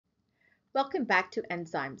Welcome back to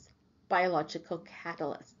Enzymes, Biological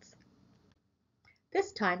Catalysts.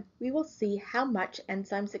 This time, we will see how much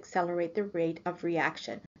enzymes accelerate the rate of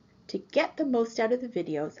reaction. To get the most out of the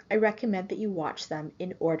videos, I recommend that you watch them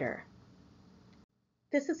in order.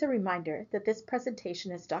 This is a reminder that this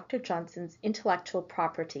presentation is Dr. Johnson's intellectual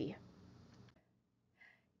property.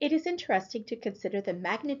 It is interesting to consider the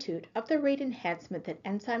magnitude of the rate enhancement that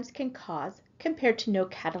enzymes can cause compared to no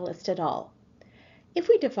catalyst at all. If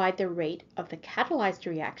we divide the rate of the catalyzed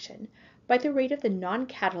reaction by the rate of the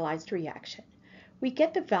non-catalyzed reaction, we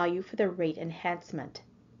get the value for the rate enhancement.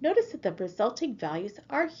 Notice that the resulting values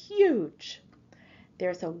are huge.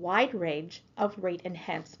 There's a wide range of rate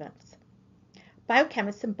enhancements.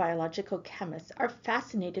 Biochemists and biological chemists are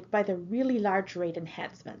fascinated by the really large rate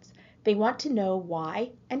enhancements. They want to know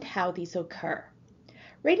why and how these occur.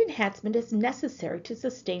 Rate enhancement is necessary to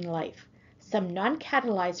sustain life. Some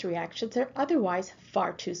non-catalyzed reactions are otherwise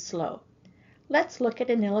far too slow. Let's look at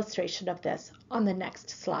an illustration of this on the next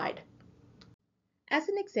slide. As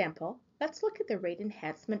an example, let's look at the rate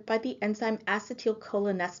enhancement by the enzyme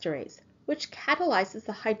acetylcholinesterase, which catalyzes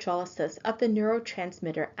the hydrolysis of the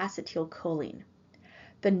neurotransmitter acetylcholine.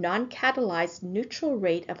 The non-catalyzed neutral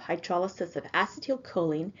rate of hydrolysis of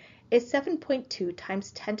acetylcholine is 7.2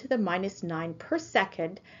 times 10 to the minus 9 per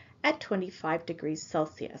second at 25 degrees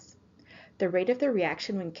Celsius. The rate of the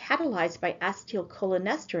reaction when catalyzed by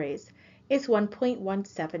acetylcholinesterase is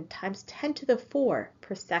 1.17 times 10 to the 4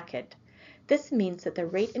 per second. This means that the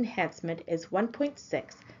rate enhancement is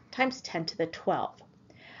 1.6 times 10 to the 12.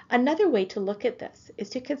 Another way to look at this is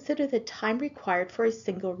to consider the time required for a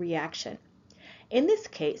single reaction. In this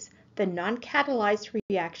case, the non-catalyzed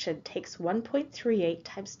reaction takes 1.38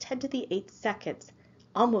 times 10 to the 8 seconds,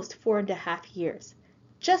 almost 4.5 years,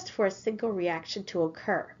 just for a single reaction to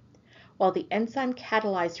occur, while the enzyme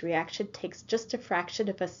catalyzed reaction takes just a fraction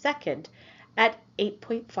of a second at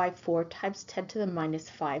 8.54 times 10 to the minus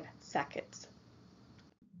 5 seconds.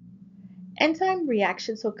 Enzyme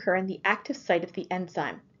reactions occur in the active site of the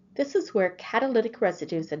enzyme. This is where catalytic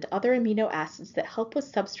residues and other amino acids that help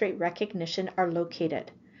with substrate recognition are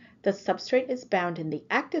located. The substrate is bound in the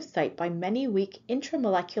active site by many weak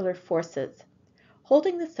intramolecular forces.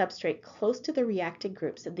 Holding the substrate close to the reacting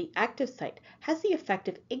groups in the active site has the effect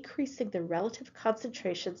of increasing the relative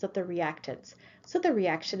concentrations of the reactants, so the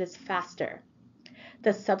reaction is faster.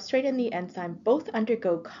 The substrate and the enzyme both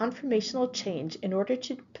undergo conformational change in order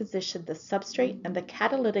to position the substrate and the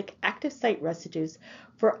catalytic active site residues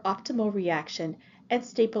for optimal reaction and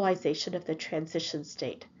stabilization of the transition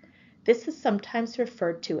state. This is sometimes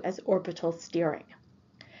referred to as orbital steering.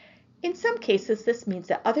 In some cases, this means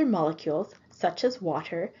that other molecules, such as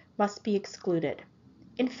water, must be excluded.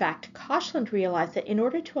 In fact, Koshland realized that in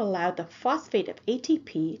order to allow the phosphate of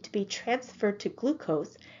ATP to be transferred to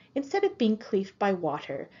glucose instead of being cleaved by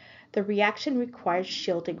water, the reaction requires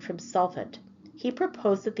shielding from solvent. He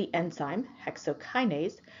proposed that the enzyme,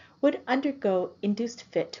 hexokinase, would undergo induced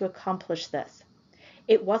fit to accomplish this.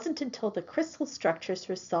 It wasn't until the crystal structures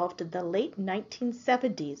were solved in the late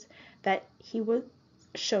 1970s that he was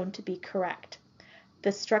shown to be correct.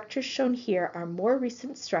 The structures shown here are more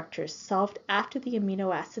recent structures solved after the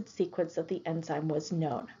amino acid sequence of the enzyme was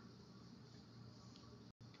known.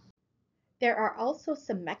 There are also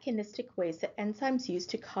some mechanistic ways that enzymes use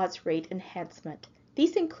to cause rate enhancement.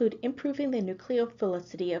 These include improving the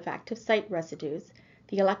nucleophilicity of active site residues,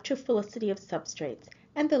 the electrophilicity of substrates,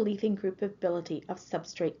 and the leaving groupability of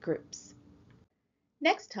substrate groups.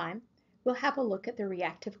 Next time, we'll have a look at the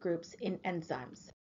reactive groups in enzymes.